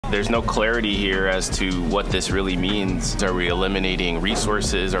There's no clarity here as to what this really means. Are we eliminating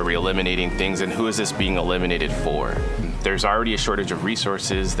resources? Are we eliminating things? And who is this being eliminated for? There's already a shortage of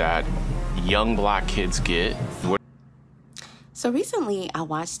resources that young Black kids get. So recently I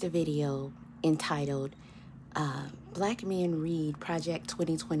watched a video entitled Black Men Read Project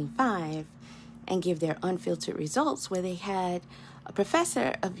 2025 and Give Their Unfiltered Results, where they had a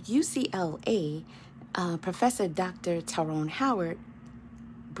professor of UCLA, Professor Dr. Tyrone Howard,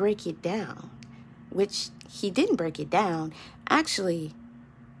 break it down, which he didn't break it down. Actually,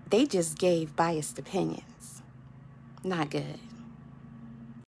 they just gave biased opinions. Not good.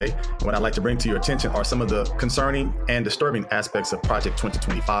 What I'd like to bring to your attention are some of the concerning and disturbing aspects of Project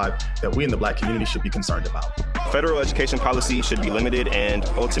 2025 that we in the Black community should be concerned about. Federal education policy should be limited, and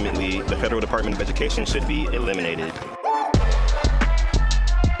ultimately the Federal Department of Education should be eliminated.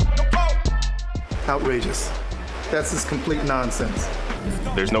 Outrageous. That's just complete nonsense.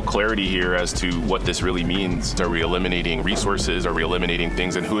 There's no clarity here as to what this really means. Are we eliminating resources? Are we eliminating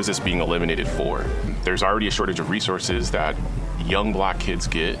things? And who is this being eliminated for? There's already a shortage of resources that young Black kids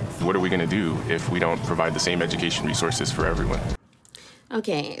get. What are we going to do if we don't provide the same education resources for everyone?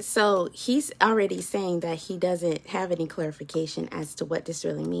 Okay, so he's already saying that he doesn't have any clarification as to what this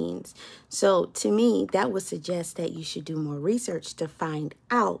really means. So to me, that would suggest that you should do more research to find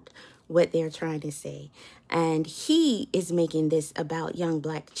out what they're trying to say. And he is making this about young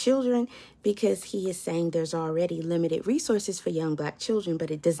Black children because he is saying there's already limited resources for young Black children,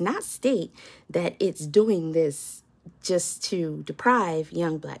 but it does not state that it's doing this just to deprive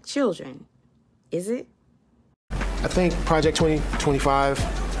young Black children. Is it? I think Project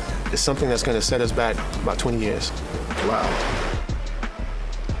 2025 is something that's going to set us back about 20 years. Wow.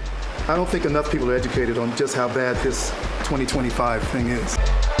 I don't think enough people are educated on just how bad this 2025 thing is.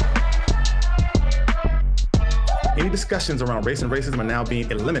 Any discussions around race and racism are now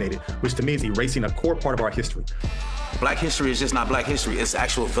being eliminated, which to me is erasing a core part of our history. Black history is just not Black history. It's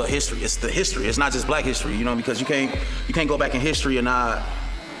actual history. It's the history. It's not just Black history, you know, because you can't go back in history and not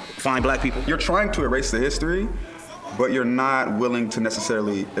find Black people. You're trying to erase the history, but you're not willing to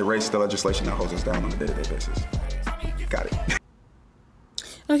necessarily erase the legislation that holds us down on a day-to-day basis. Got it.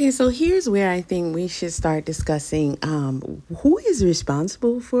 Okay, so here's where I think we should start discussing who is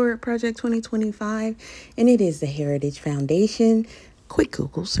responsible for Project 2025, and it is the Heritage Foundation. Quick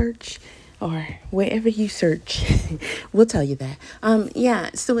Google search, or wherever you search, we'll tell you that.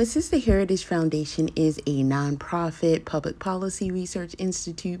 So it says the Heritage Foundation is a nonprofit public policy research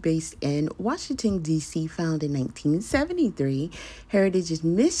institute based in Washington, D.C., founded in 1973. Heritage's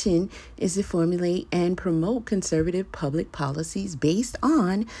mission is to formulate and promote conservative public policies based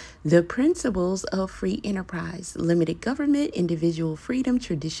on the principles of free enterprise, limited government, individual freedom,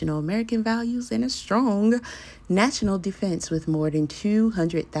 traditional American values, and a strong national defense with more than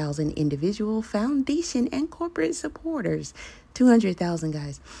 200,000 individual, foundation, and corporate supporters. 200,000,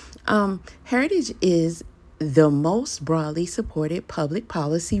 guys. Heritage is the most broadly supported public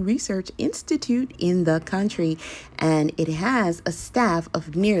policy research institute in the country, and it has a staff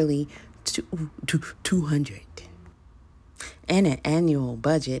of nearly 200 and an annual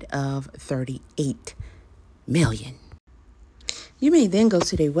budget of $38 million. You may then go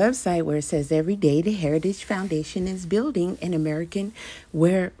to their website where it says every day the Heritage Foundation is building an American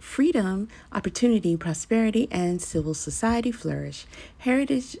where freedom, opportunity, prosperity, and civil society flourish.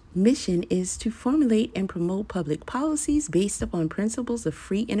 Heritage mission is to formulate and promote public policies based upon principles of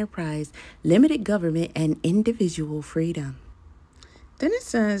free enterprise, limited government, and individual freedom. Then it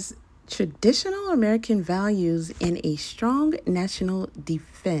says traditional American values and a strong national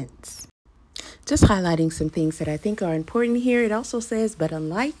defense. Just highlighting some things that I think are important here. It also says, but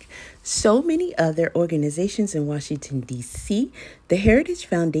unlike so many other organizations in Washington, D.C., the Heritage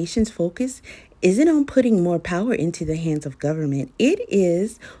Foundation's focus isn't on putting more power into the hands of government. It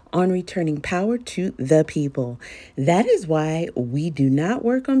is on returning power to the people. That is why we do not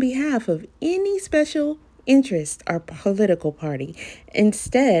work on behalf of any special interest or political party.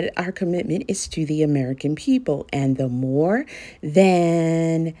 Instead, our commitment is to the American people and the more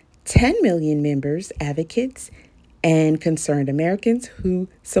than 10 million members, advocates, and concerned Americans who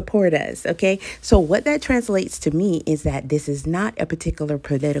support us. Okay, so what that translates to me is that this is not a particular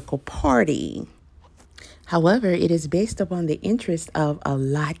political party. However, it is based upon the interest of a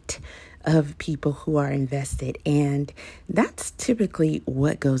lot of people who are invested, and that's typically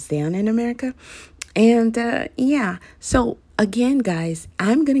what goes down in America. And so again, guys,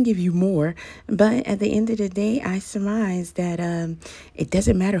 I'm going to give you more, but at the end of the day, I surmise that it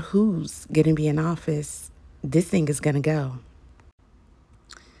doesn't matter who's going to be in office. This thing is going to go.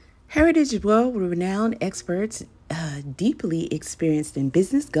 Heritage world-renowned experts deeply experienced in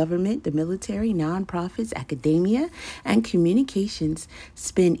business, government, the military, nonprofits, academia, and communications,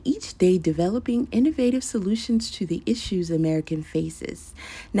 spend each day developing innovative solutions to the issues American faces.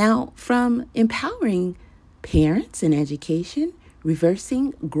 Now, from empowering parents in education,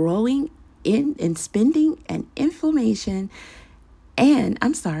 reversing growing in spending and inflammation,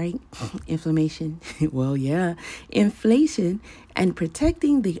 inflammation, inflation, and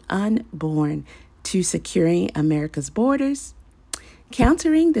protecting the unborn, to securing America's borders,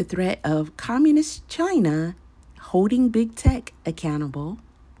 countering the threat of communist China, holding big tech accountable,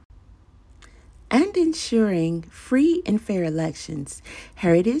 and ensuring free and fair elections.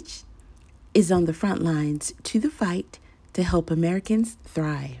 Heritage is on the front lines to the fight to help Americans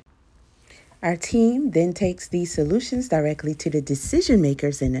thrive. Our team then takes these solutions directly to the decision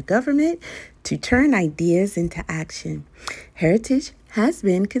makers in the government to turn ideas into action. Heritage has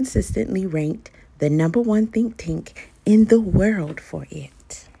been consistently ranked the #1 think tank in the world for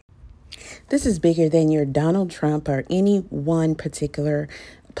it. This is bigger than your Donald Trump or any one particular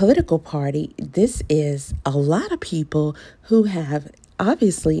political party. This is a lot of people who have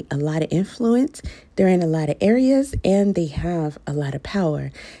obviously a lot of influence. They're in a lot of areas and they have a lot of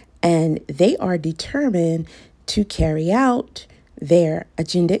power. And they are determined to carry out their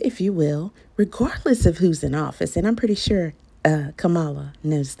agenda, if you will, regardless of who's in office. And I'm pretty sure Kamala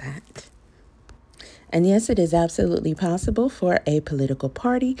knows that. And yes, it is absolutely possible for a political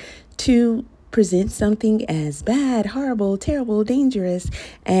party to present something as bad, horrible, terrible, dangerous,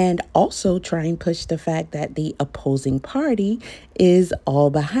 and also try and push the fact that the opposing party is all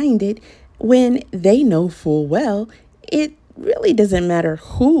behind it when they know full well it really doesn't matter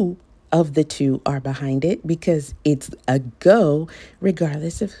who of the two are behind it, because it's a go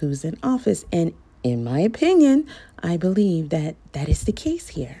regardless of who's in office. And in my opinion, I believe that that is the case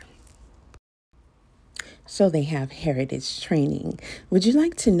here. So they have heritage training. Would you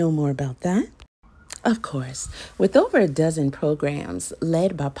like to know more about that? Of course, with over a dozen programs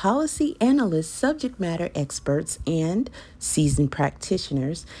led by policy analysts, subject matter experts, and seasoned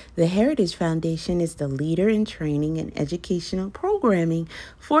practitioners, the Heritage Foundation is the leader in training and educational programming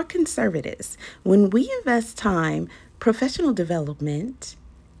for conservatives. When we invest time, professional development,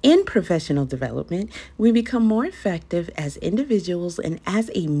 we become more effective as individuals and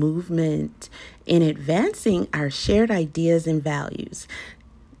as a movement in advancing our shared ideas and values.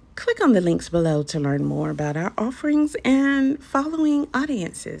 Click on the links below to learn more about our offerings and following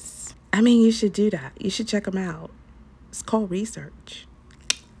audiences. I mean, you should do that. You should check them out. It's called research.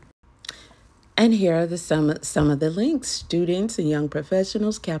 And here are some of the links: students and young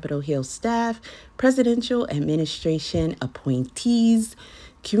professionals, Capitol Hill staff, presidential administration appointees,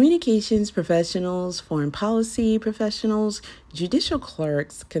 communications professionals, foreign policy professionals, judicial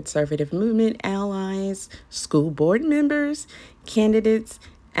clerks, conservative movement allies, school board members, candidates,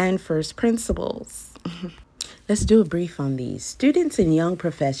 and first principals. Let's do a brief on these. Students and young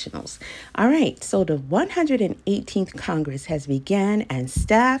professionals. All right, so the 118th Congress has begun and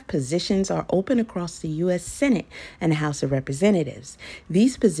staff positions are open across the U.S. Senate and House of Representatives.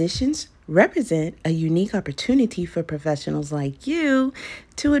 These positions represent a unique opportunity for professionals like you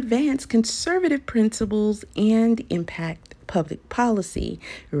to advance conservative principles and impact public policy.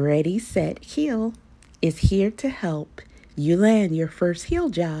 Ready, Set, Heal is here to help you land your first Heal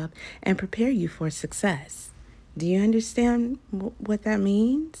job and prepare you for success. Do you understand what that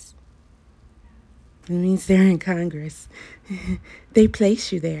means? It means they're in Congress. They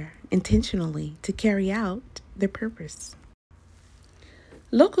place you there intentionally to carry out their purpose.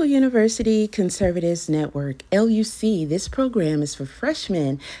 Local University Conservatives Network, LUC. This program is for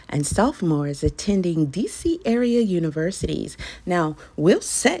freshmen and sophomores attending DC area universities. Now, we'll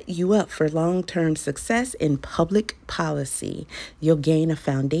set you up for long-term success in public policy. You'll gain a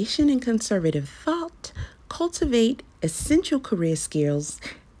foundation in conservative thought, cultivate essential career skills,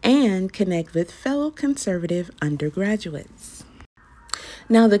 and connect with fellow conservative undergraduates.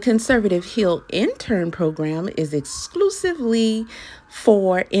 Now, the Conservative Heal Intern Program is exclusively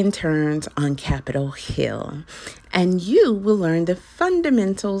for interns on Capitol Hill, and you will learn the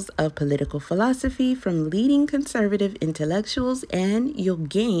fundamentals of political philosophy from leading conservative intellectuals, and you'll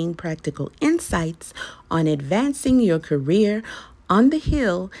gain practical insights on advancing your career on the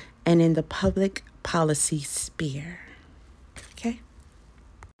Hill and in the public policy sphere. Okay?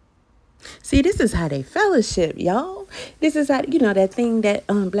 See, this is how they fellowship, y'all. This is how, that thing that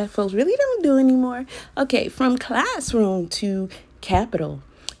black folks really don't do anymore. Okay, from classroom to Capitol.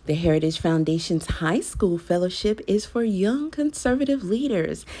 The Heritage Foundation's High School Fellowship is for young conservative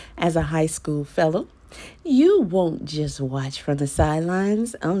leaders. As a high school fellow, You won't just watch from the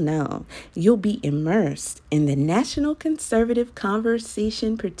sidelines. Oh no. You'll be immersed in the national conservative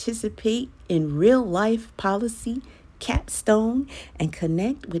conversation, participate in real life policy, capstone, and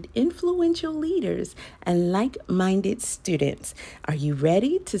connect with influential leaders and like minded students. Are you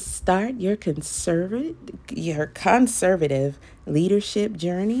ready to start your conservative leadership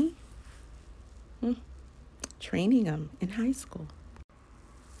journey? Training them in high school.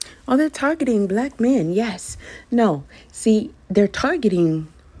 Oh, they're targeting black men. Yes. No. See, they're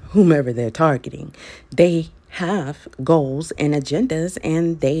targeting whomever they're targeting. They have goals and agendas,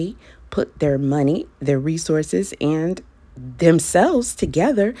 and they put their money, their resources, and themselves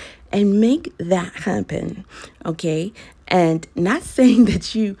together and make that happen. Okay. And not saying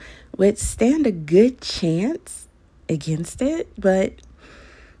that you would stand a good chance against it, but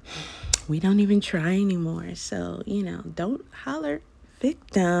we don't even try anymore. So, don't holler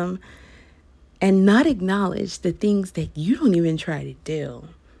victim and not acknowledge the things that you don't even try to do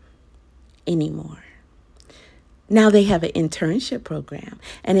anymore. Now they have an internship program,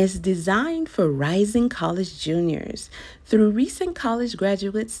 and it's designed for rising college juniors. Through recent college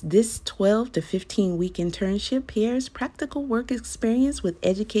graduates, this 12 to 15 week internship pairs practical work experience with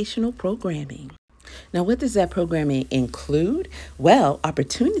educational programming. Now, what does that programming include? Well,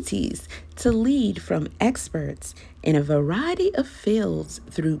 opportunities to lead from experts in a variety of fields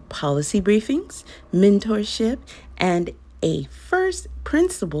through policy briefings, mentorship, and a first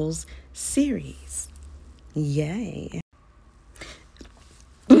principles series. Yay.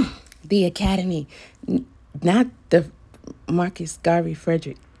 The Academy, not the Marcus Garvey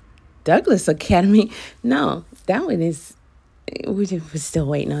Frederick Douglass Academy. No, that one is... we're still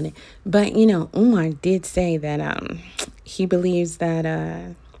waiting on it. But, Umar did say that he believes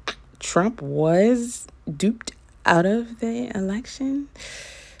that Trump was duped out of the election.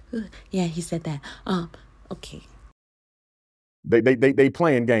 Yeah, he said that. Okay. They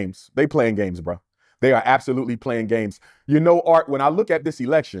playing games. They playing games, bro. They are absolutely playing games. Art, when I look at this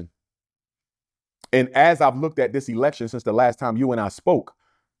election, and as I've looked at this election since the last time you and I spoke,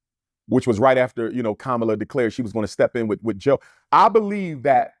 which was right after, Kamala declared she was going to step in with Joe. I believe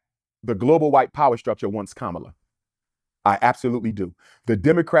that the global white power structure wants Kamala. I absolutely do. The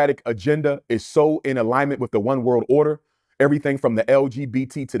Democratic agenda is so in alignment with the one world order. Everything from the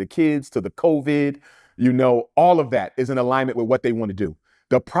LGBT to the kids to the COVID, all of that is in alignment with what they want to do.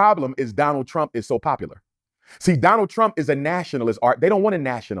 The problem is Donald Trump is so popular. See, Donald Trump is a nationalist, Art. They don't want a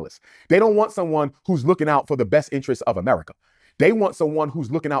nationalist. They don't want someone who's looking out for the best interests of America. They want someone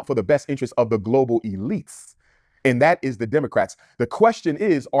who's looking out for the best interests of the global elites. And that is the Democrats. The question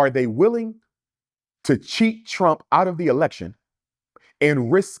is, are they willing to cheat Trump out of the election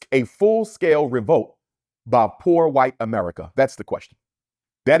and risk a full-scale revolt by poor white America? That's the question.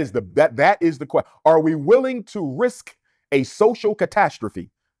 That is the question. Are we willing to risk a social catastrophe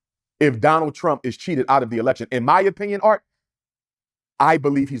if Donald Trump is cheated out of the election? In my opinion, Art, I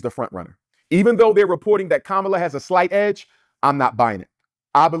believe he's the front runner. Even though they're reporting that Kamala has a slight edge, I'm not buying it.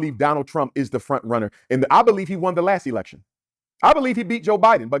 I believe Donald Trump is the front runner. And I believe he won the last election. I believe he beat Joe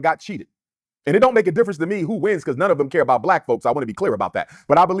Biden, but got cheated. And it don't make a difference to me who wins because none of them care about black folks. I want to be clear about that.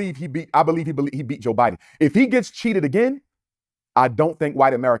 But I believe he beat Joe Biden. If he gets cheated again, I don't think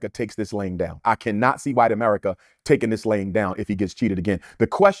white America takes this laying down. I cannot see white America taking this laying down if he gets cheated again. The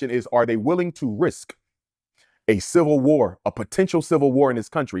question is, are they willing to risk a civil war, a potential civil war in this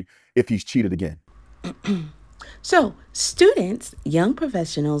country if he's cheated again? So students, young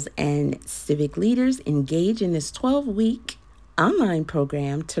professionals, and civic leaders engage in this 12-week online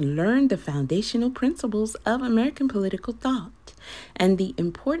program to learn the foundational principles of American political thought and the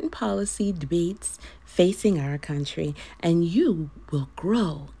important policy debates facing our country. And you will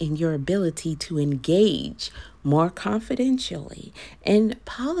grow in your ability to engage more confidentially in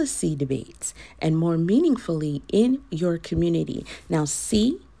policy debates and more meaningfully in your community. Now,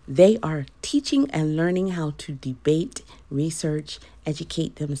 see, they are teaching and learning how to debate, research,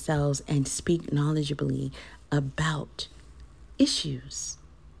 educate themselves, and speak knowledgeably about issues.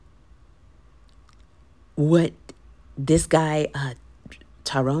 What this guy,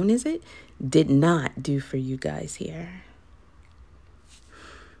 Tyrone, did not do for you guys here.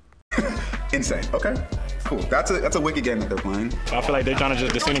 Insane. Okay, cool. That's a wicked game that they're playing. I feel like they're trying to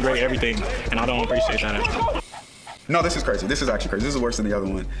just disintegrate everything, and I don't appreciate that. No, this is crazy. This is actually crazy. This is worse than the other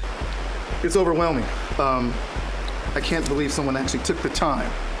one. It's overwhelming. I can't believe someone actually took the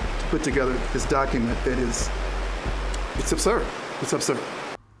time to put together this document that is, it's absurd. It's absurd.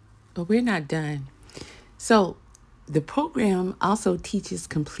 But we're not done. So the program also teaches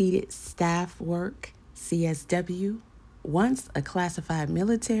completed staff work, CSW, once a classified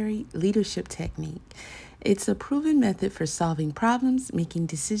military leadership technique. It's a proven method for solving problems, making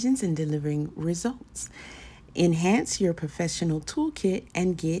decisions, and delivering results. Enhance your professional toolkit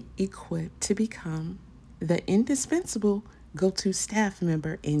and get equipped to become the indispensable go-to staff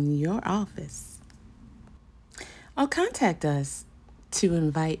member in your office. Or contact us to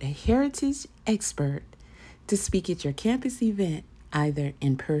invite a heritage expert to speak at your campus event, either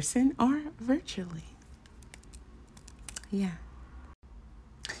in person or virtually. Yeah.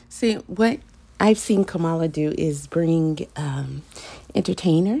 See, what I've seen Kamala do is bring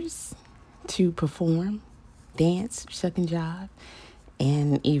entertainers to perform, dance, shuck and jive,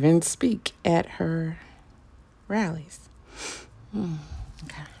 and even speak at her rallies.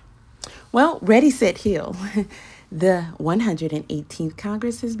 Okay. Well, ready, set, heal. The 118th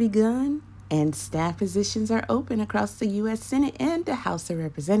Congress has begun, and staff positions are open across the U.S. Senate and the House of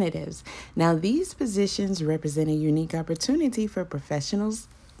Representatives. Now, these positions represent a unique opportunity for professionals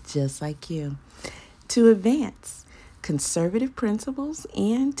just like you to advance conservative principles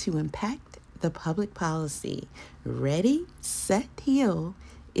and to impact the public policy. Ready, Set, Heal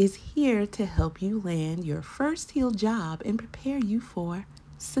is here to help you land your first Heal job and prepare you for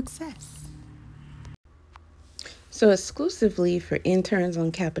success. So exclusively for interns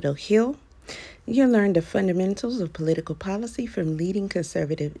on Capitol Hill, you'll learn the fundamentals of political policy from leading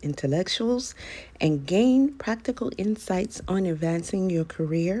conservative intellectuals and gain practical insights on advancing your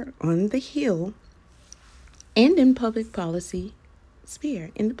career on the Hill and in public policy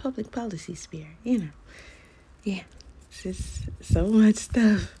sphere, Yeah, it's just so much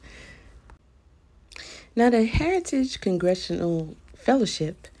stuff. Now, the Heritage Congressional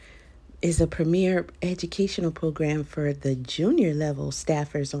Fellowship is a premier educational program for the junior level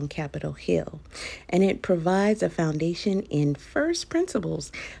staffers on Capitol Hill, and it provides a foundation in first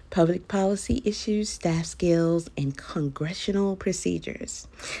principles, public policy issues, staff skills, and congressional procedures.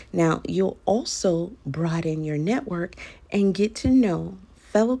 Now, you'll also broaden your network and get to know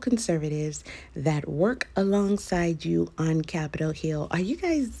fellow conservatives that work alongside you on Capitol Hill. Are you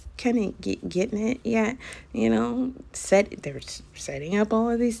guys kind of getting it yet? You know, they're setting up all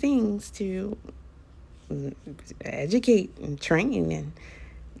of these things to educate and train and,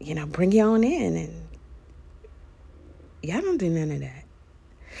 you know, bring you on in. And y'all don't do none of that.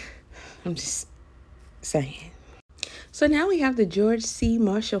 I'm just saying. So now we have the George C.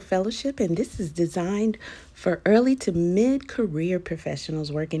 Marshall Fellowship, and this is designed for early to mid-career professionals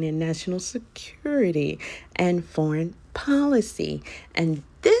working in national security and foreign policy. And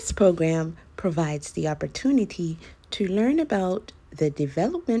this program provides the opportunity to learn about the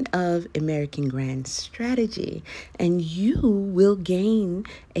development of American grand strategy, and you will gain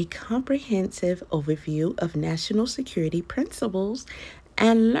a comprehensive overview of national security principles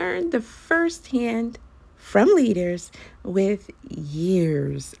and learn the firsthand from leaders with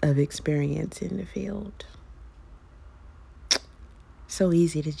years of experience in the field. So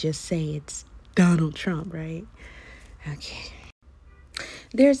easy to just say it's Donald Trump, right? Okay.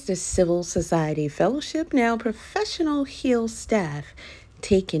 There's the Civil Society Fellowship. Now, professional Hill staff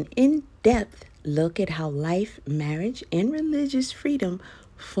take an in-depth look at how life, marriage, and religious freedom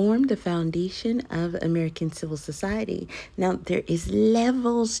form the foundation of American civil society. Now, there is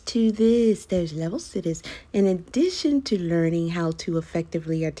levels to this. There's levels to this. In addition to learning how to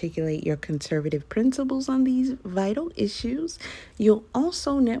effectively articulate your conservative principles on these vital issues, you'll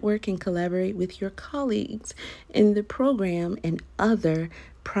also network and collaborate with your colleagues in the program and other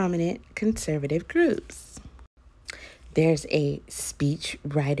prominent conservative groups. There's a speech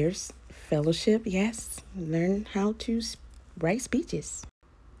writers fellowship. Yes, learn how to write speeches.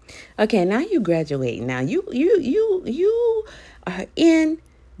 Okay, now you graduate. Now you are in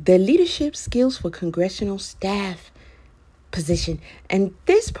the leadership skills for congressional staff position, and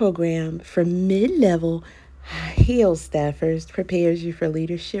this program for mid-level Hill staffers prepares you for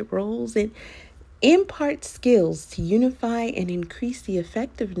leadership roles and imparts skills to unify and increase the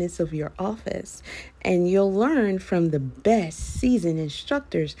effectiveness of your office. And you'll learn from the best seasoned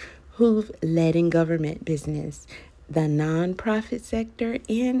instructors who've led in government, business, the nonprofit sector,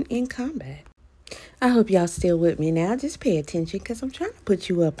 and in combat. I hope y'all still with me now. Just pay attention because I'm trying to put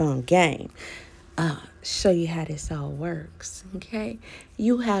you up on game. Show you how this all works, okay?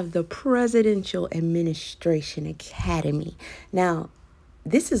 You have the Presidential Administration Academy. Now,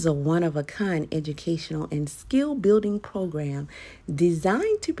 this is a one-of-a-kind educational and skill-building program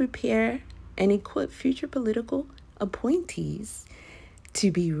designed to prepare and equip future political appointees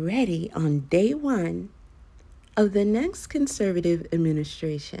to be ready on day one of the next conservative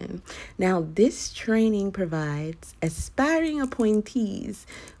administration. Now, this training provides aspiring appointees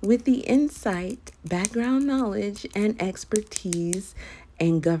with the insight, background knowledge, and expertise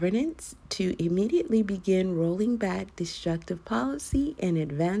and governance to immediately begin rolling back destructive policy and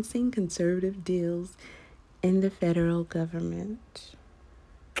advancing conservative deals in the federal government.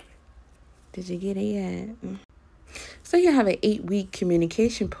 Did you get it yet? So you have an 8-week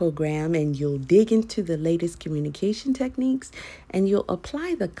communication program, and you'll dig into the latest communication techniques, and you'll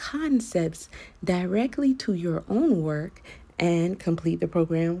apply the concepts directly to your own work and complete the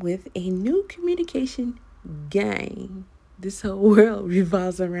program with a new communication game. This whole world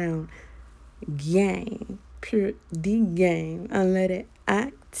revolves around game, pure D game, unleaded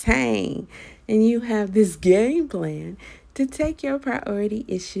octane. And you have this game plan to take your priority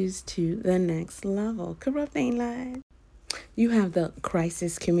issues to the next level. Corrupt ain't lied. You have the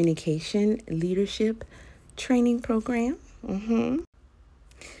Crisis Communication Leadership Training Program.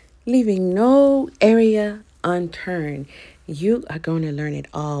 Leaving no area unturned. You are going to learn it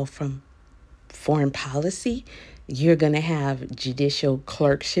all, from foreign policy. You're going to have judicial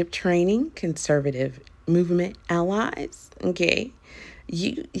clerkship training, conservative movement allies. Okay.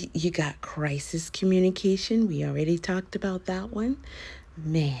 You got crisis communication. We already talked about that one.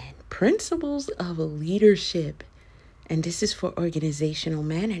 Man, principles of leadership. And this is for organizational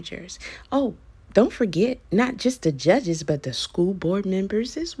managers. Oh, don't forget, not just the judges, but the school board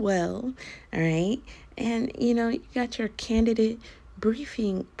members as well. All right. And, you got your candidate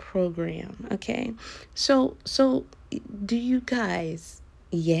briefing program. Okay. So do you guys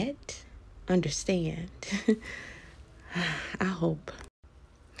yet understand? I hope.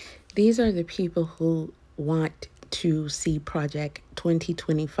 These are the people who want to see Project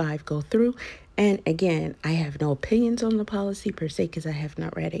 2025 go through. And again, I have no opinions on the policy per se because I have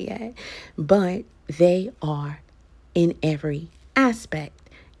not read it yet. But they are in every aspect.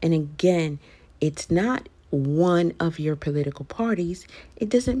 And again, it's not one of your political parties. It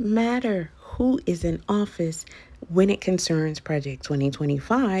doesn't matter who is in office when it concerns Project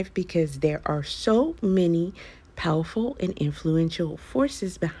 2025, because there are so many powerful and influential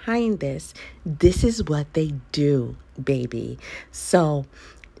forces behind this. This is what they do, baby. So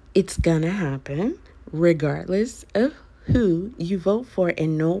it's gonna happen regardless of who you vote for.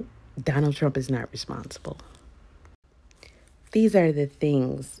 And no, Donald Trump is not responsible. These are the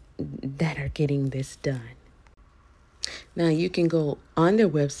things that are getting this done. Now, you can go on their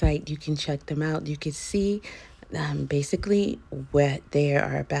website. You can check them out. You can see basically what they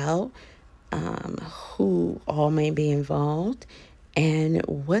are about, who all may be involved, and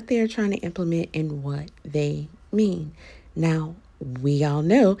what they're trying to implement and what they mean. Now, we all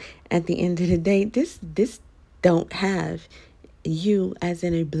know at the end of the day, this don't have you as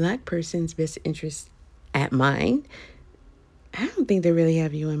in a Black person's best interest at mind. I don't think they really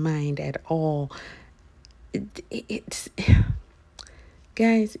have you in mind at all. It's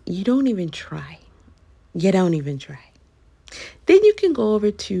guys, you don't even try. You don't even try. Then you can go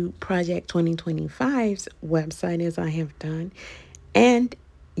over to Project 2025's website, as I have done, and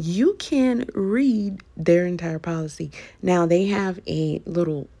you can read their entire policy. Now, they have a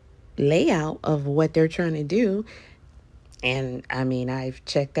little layout of what they're trying to do. And I mean, I've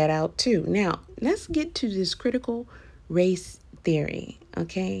checked that out too. Now, let's get to this critical race theory,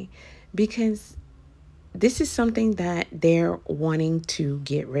 okay? Because this is something that they're wanting to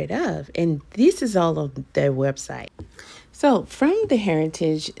get rid of. And this is all on their website. So from the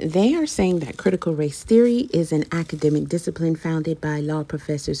Heritage, they are saying that critical race theory is an academic discipline founded by law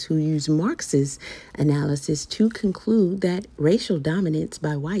professors who use Marxist analysis to conclude that racial dominance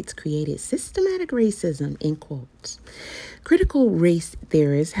by whites created systematic racism, in quotes. Critical race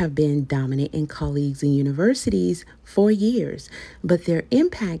theorists have been dominant in colleges and universities for years, but their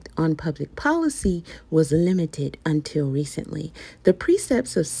impact on public policy was limited until recently. The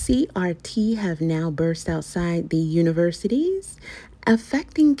precepts of CRT have now burst outside the universities,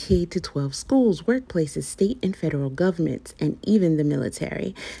 affecting K-12 schools, workplaces, state and federal governments, and even the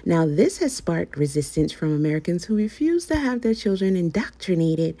military. Now, this has sparked resistance from Americans who refuse to have their children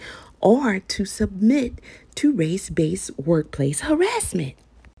indoctrinated or to submit to race-based workplace harassment.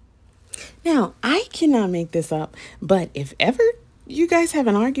 Now, I cannot make this up, but if ever you guys have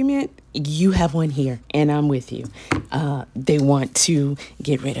an argument, you have one here, and I'm with you. They want to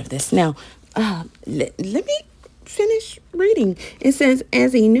get rid of this. Now, let me finish reading. It says,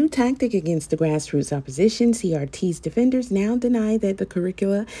 as a new tactic against the grassroots opposition, CRT's defenders now deny that the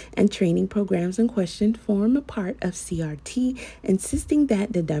curricula and training programs in question form a part of CRT, insisting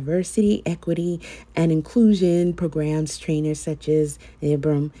that the diversity, equity, and inclusion programs trainers such as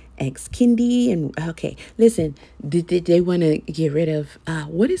Ibram X. Kendi and, okay, listen, they want to get rid of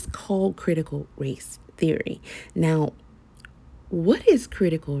what is called critical race theory. Now, what is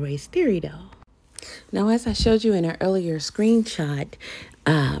critical race theory, though? Now, as I showed you in an earlier screenshot,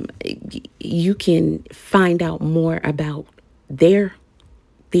 you can find out more about their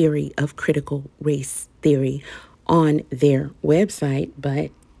theory of critical race theory on their website. But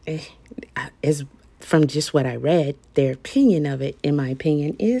as from just what I read, their opinion of it, in my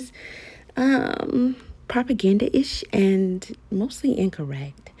opinion, is propaganda-ish and mostly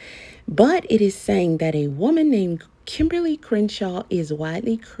incorrect. But it is saying that a woman named Kimberly Crenshaw is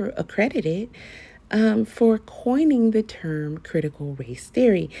widely accredited for coining the term critical race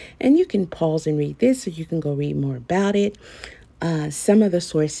theory. And you can pause and read this, or you can go read more about it. Some of the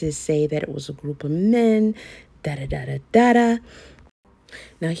sources say that it was a group of men, da-da-da-da-da-da.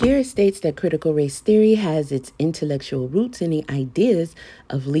 Now, here it states that critical race theory has its intellectual roots in the ideas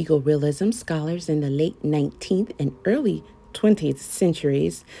of legal realism scholars in the late 19th and early 20th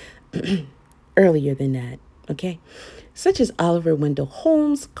centuries, earlier than that, okay, such as Oliver Wendell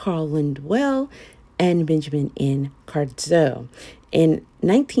Holmes, Carl Lindwell, and Benjamin N. Cardozo. In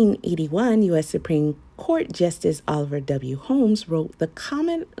 1981, U.S. Supreme Court Justice Oliver W. Holmes wrote The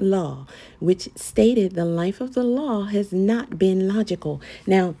Common Law, which stated the life of the law has not been logical.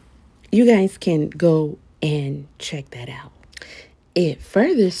 Now, you guys can go and check that out. It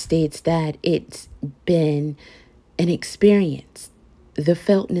further states that it's been an experience, the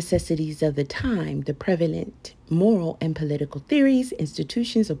felt necessities of the time, the prevalent moral and political theories,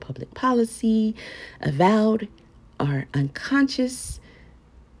 institutions of public policy, avowed or unconscious,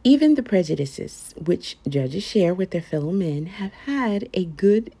 even the prejudices which judges share with their fellow men have had a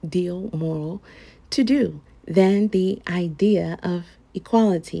good deal more to do than the idea of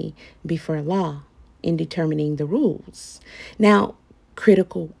equality before law in determining the rules. Now,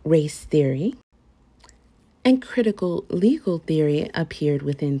 critical race theory and critical legal theory appeared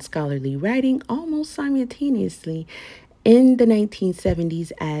within scholarly writing almost simultaneously in the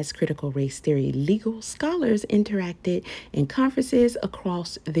 1970s as critical race theory. Legal scholars interacted in conferences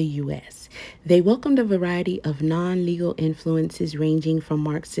across the U.S. They welcomed a variety of non-legal influences ranging from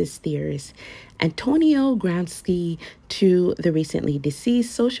Marxist theorists Antonio Gramsci to the recently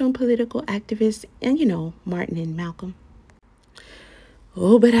deceased social and political activists and, Martin and Malcolm.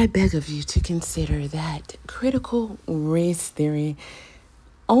 Oh, but I beg of you to consider that critical race theory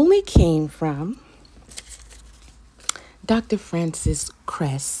only came from Dr. Frances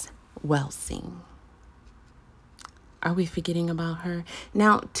Cress Welsing. Are we forgetting about her?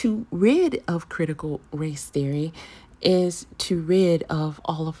 Now, to rid of critical race theory is to rid of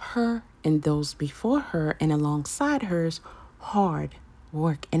all of her and those before her and alongside hers hard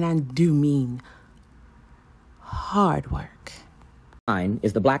work. And I do mean hard work.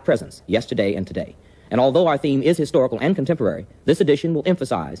 Is the Black presence, yesterday and today. And although our theme is historical and contemporary, this edition will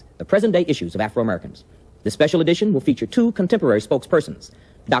emphasize the present-day issues of Afro-Americans. This special edition will feature two contemporary spokespersons,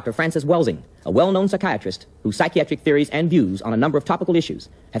 Dr. Frances Welsing, a well-known psychiatrist whose psychiatric theories and views on a number of topical issues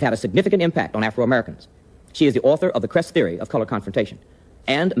have had a significant impact on Afro-Americans. She is the author of the Crest Theory of Color Confrontation.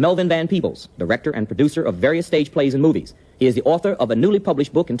 And Melvin Van Peebles, director and producer of various stage plays and movies. He is the author of a newly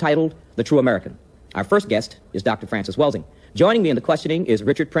published book entitled The True American. Our first guest is Dr. Frances Welsing. Joining me in the questioning is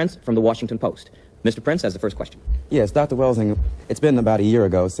Richard Prince from the Washington Post. Mr. Prince has the first question. Yes, Dr. Welsing, it's been about a year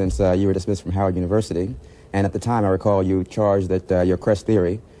ago since you were dismissed from Howard University, and at the time I recall you charged that your Crest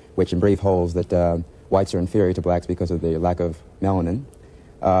theory, which in brief holds that whites are inferior to blacks because of the lack of melanin,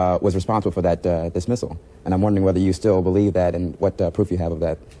 was responsible for that dismissal. And I'm wondering whether you still believe that and what proof you have of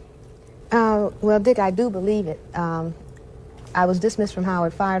that. Well, Dick, I do believe it. I was dismissed from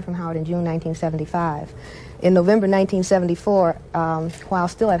Howard, fired from Howard in June 1975. In November 1974, while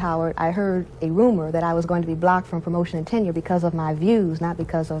still at Howard, I heard a rumor that I was going to be blocked from promotion and tenure because of my views, not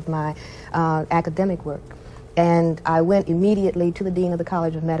because of my academic work. And I went immediately to the Dean of the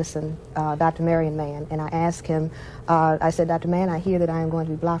College of Medicine, Dr. Marion Mann, and I asked him, I said, Dr. Mann, I hear that I am going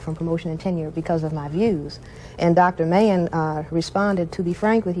to be blocked from promotion and tenure because of my views. And Dr. Mann responded, to be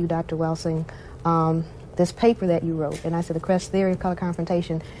frank with you, Dr. Welsing, this paper that you wrote, and I said, the Crest Theory of Color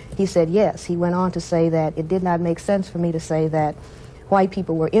Confrontation, he said yes. He went on to say that it did not make sense for me to say that white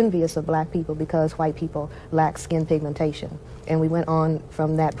people were envious of black people because white people lack skin pigmentation. And we went on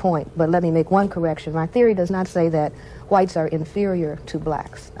from that point. But let me make one correction. My theory does not say that whites are inferior to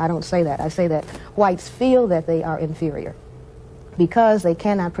blacks. I don't say that. I say that whites feel that they are inferior because they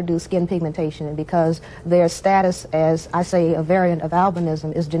cannot produce skin pigmentation and because their status as, I say, a variant of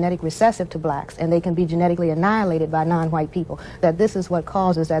albinism is genetic recessive to blacks and they can be genetically annihilated by non-white people, that this is what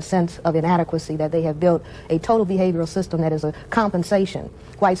causes that sense of inadequacy, that they have built a total behavioral system that is a compensation.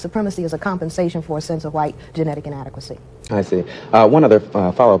 White supremacy is a compensation for a sense of white genetic inadequacy. I see. One other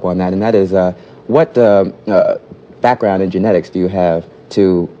follow-up on that, and that is what background in genetics do you have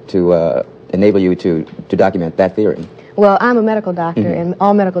to enable you to document that theory? Well, I'm a medical doctor, and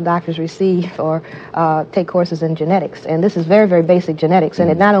all medical doctors receive or take courses in genetics, and this is very, very basic genetics, and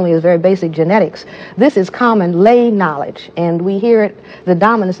it not only is very basic genetics, this is common lay knowledge, and we hear it, the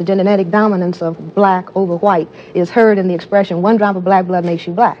dominance, the genetic dominance of black over white is heard in the expression, one drop of black blood makes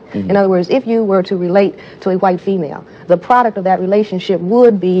you black. In other words, if you were to relate to a white female, the product of that relationship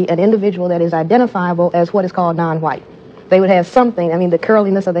would be an individual that is identifiable as what is called non-white. They would have something, I mean, the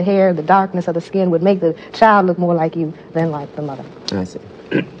curliness of the hair, the darkness of the skin would make the child look more like you than like the mother. I see.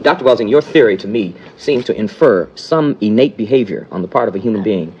 Dr. Welsing, your theory to me seems to infer some innate behavior on the part of a human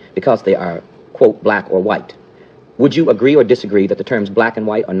being because they are, quote, black or white. Would you agree or disagree that the terms black and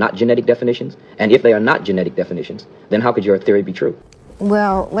white are not genetic definitions? And if they are not genetic definitions, then how could your theory be true?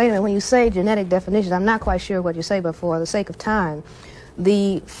 Well, wait a minute, when you say genetic definitions, I'm not quite sure what you say, but for the sake of time,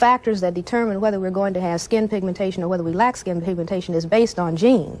 the factors that determine whether we're going to have skin pigmentation or whether we lack skin pigmentation is based on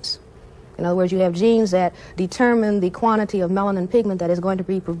genes. In other words, you have genes that determine the quantity of melanin pigment that is going to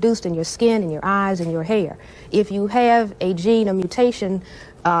be produced in your skin, in your eyes, in your hair. If you have a gene, a mutation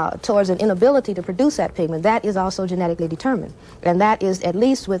towards an inability to produce that pigment, that is also genetically determined. And that is at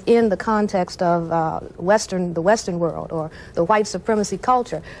least within the context of the Western world or the white supremacy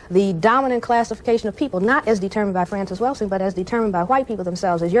culture. The dominant classification of people, not as determined by Francis Welsing, but as determined by white people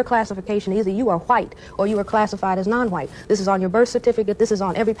themselves, is your classification. Either you are white or you are classified as non-white. This is on your birth certificate. This is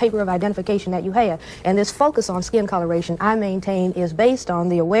on every paper of identification that you have. And this focus on skin coloration, I maintain, is based on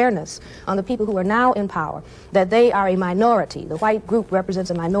the awareness on the people who are now in power that they are a minority. The white group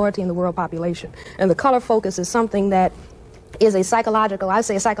represents a minority in the world population. And the color focus is something that is a psychological, I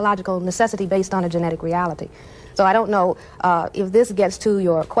say a psychological necessity based on a genetic reality. So I don't know if this gets to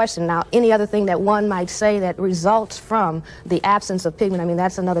your question. Now, any other thing that one might say that results from the absence of pigment, I mean,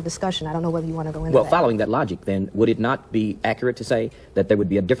 that's another discussion. I don't know whether you want to go into that. Well, following that logic, then, would it not be accurate to say that there would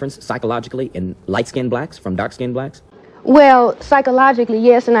be a difference psychologically in light-skinned blacks from dark-skinned blacks? Well, psychologically,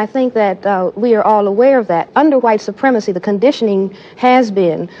 yes, and I think that we are all aware of that. Under white supremacy, the conditioning has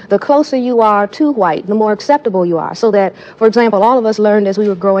been the closer you are to white, the more acceptable you are. So that, for example, all of us learned as we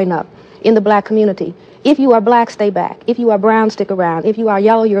were growing up in the black community, if you are black, stay back. If you are brown, stick around. If you are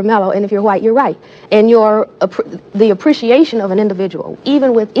yellow, you're mellow. And if you're white, you're right. And the appreciation of an individual,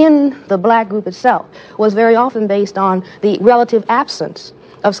 even within the black group itself, was very often based on the relative absence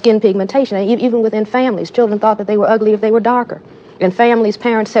of skin pigmentation. And even within families, children thought that they were ugly if they were darker. And families,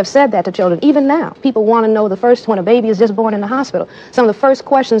 parents have said that to children. Even now, people want to know the first, when a baby is just born in the hospital, some of the first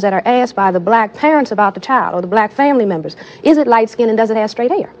questions that are asked by the black parents about the child or the black family members, is it light skin and does it have straight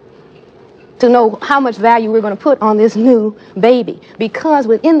hair? To know how much value we're going to put on this new baby. Because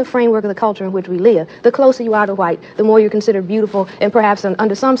within the framework of the culture in which we live, the closer you are to white, the more you're considered beautiful, and perhaps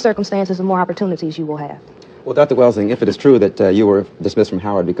under some circumstances, the more opportunities you will have. Well, Dr. Welsing, if it is true that you were dismissed from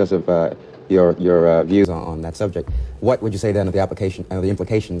Howard because of your views on that subject, what would you say then of the application and the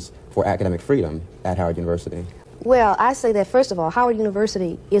implications for academic freedom at Howard University? Well, I say that, first of all, Howard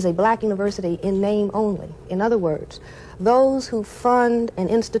University is a black university in name only. In other words, those who fund an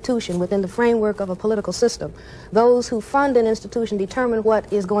institution within the framework of a political system, those who fund an institution determine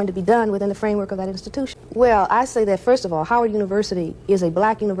what is going to be done within the framework of that institution. Well, I say that, first of all, Howard University is a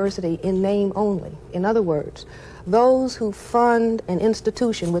black university in name only. In other words, those who fund an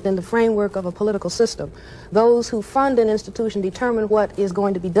institution within the framework of a political system, those who fund an institution determine what is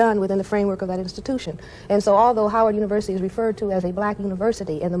going to be done within the framework of that institution. And so although Howard University is referred to as a black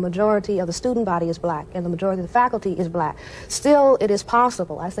university and the majority of the student body is black and the majority of the faculty is black, still it is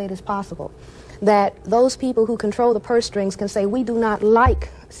possible, I say it is possible, that those people who control the purse strings can say, we do not like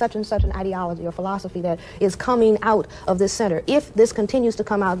such and such an ideology or philosophy that is coming out of this center. If this continues to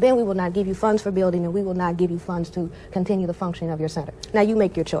come out, then we will not give you funds for building, and we will not give you funds to continue the functioning of your center. Now, you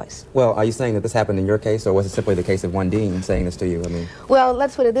make your choice. Well, are you saying that this happened in your case, or was it simply the case of one dean saying this to you? I mean, well,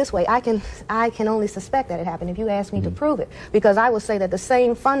 let's put it this way. I can only suspect that it happened if you ask me to prove it, because I will say that the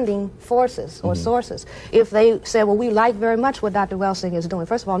same funding forces or sources, if they say, well, we like very much what Dr. Welsing is doing.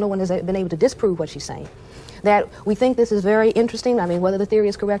 First of all, no one has been able to disprove what she's saying. That we think this is very interesting. I mean, whether the theory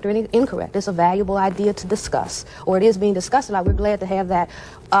is correct or incorrect, it's a valuable idea to discuss, or it is being discussed a lot. We're glad to have that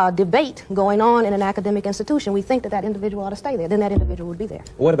debate going on in an academic institution. We think that that individual ought to stay there. Then that individual would be there.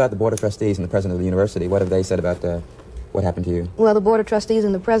 What about the Board of Trustees and the president of the university? What have they said about what happened to you? Well, the Board of Trustees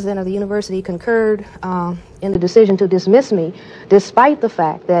and the president of the university concurred in the decision to dismiss me, despite the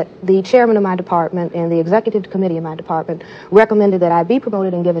fact that the chairman of my department and the executive committee of my department recommended that I be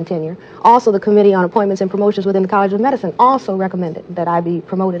promoted and given tenure. Also, the Committee on Appointments and Promotions within the College of Medicine also recommended that I be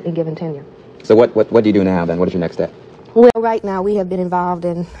promoted and given tenure. So what do you do now, then? What is your next step? Well, right now we have been involved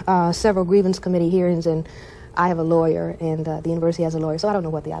in several grievance committee hearings, and I have a lawyer, and the university has a lawyer, so I don't know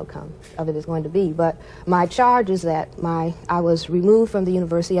what the outcome of it is going to be. But my charge is that I was removed from the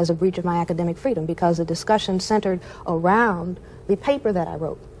university as a breach of my academic freedom because the discussion centered around the paper that I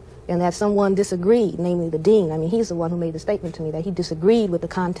wrote, and that someone disagreed, namely the dean. I mean, he's the one who made the statement to me that he disagreed with the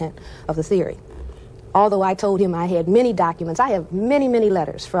content of the theory. Although I told him I had many documents, I have many, many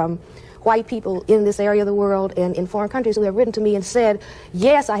letters from white people in this area of the world and in foreign countries who have written to me and said,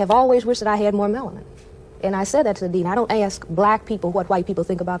 yes, I have always wished that I had more melanin. And I said that to the dean. I don't ask black people what white people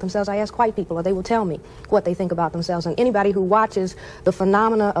think about themselves. I ask white people, or they will tell me what they think about themselves. And anybody who watches the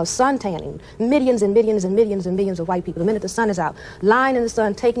phenomena of sun tanning, millions and millions and millions and millions of white people, the minute the sun is out, lying in the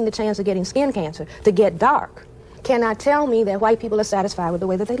sun, taking the chance of getting skin cancer to get dark, cannot tell me that white people are satisfied with the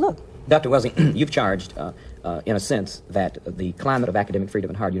way that they look. Dr. Welsing, you've charged, in a sense, that the climate of academic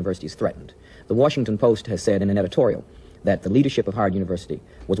freedom at Howard University is threatened. The Washington Post has said in an editorial that the leadership of Howard University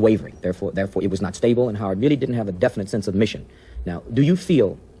was wavering. Therefore, it was not stable, and Howard really didn't have a definite sense of mission. Now, do you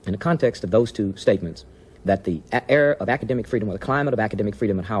feel, in the context of those two statements, that the era of academic freedom or the climate of academic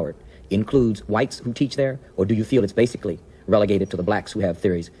freedom at Howard includes whites who teach there, or do you feel it's basically relegated to the blacks who have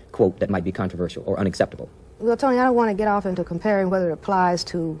theories, quote, that might be controversial or unacceptable? Well, Tony, I don't want to get off into comparing whether it applies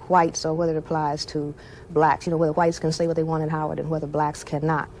to whites or whether it applies to blacks, you know, whether whites can say what they want at Howard and whether blacks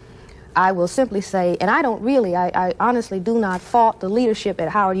cannot. I will simply say, and I don't really, I honestly do not fault the leadership at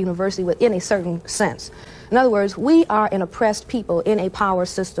Howard University with any certain sense. In other words, we are an oppressed people in a power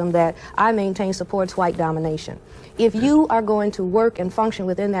system that I maintain supports white domination. If you are going to work and function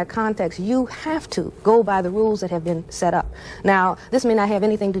within that context, you have to go by the rules that have been set up. Now, this may not have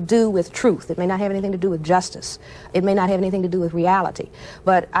anything to do with truth. It may not have anything to do with justice. It may not have anything to do with reality.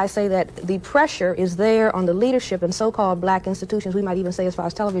 But I say that the pressure is there on the leadership in so-called black institutions, we might even say as far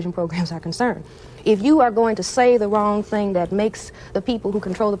as television programs are concerned. If you are going to say the wrong thing that makes the people who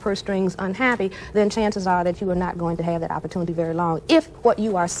control the purse strings unhappy, then chances are that you are not going to have that opportunity very long. If what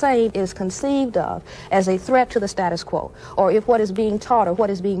you are saying is conceived of as a threat to the status quo, or if what is being taught or what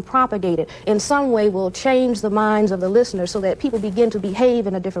is being propagated in some way will change the minds of the listeners so that people begin to behave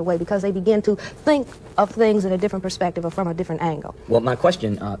in a different way because they begin to think of things in a different perspective or from a different angle. Well, my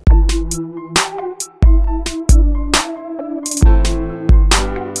question...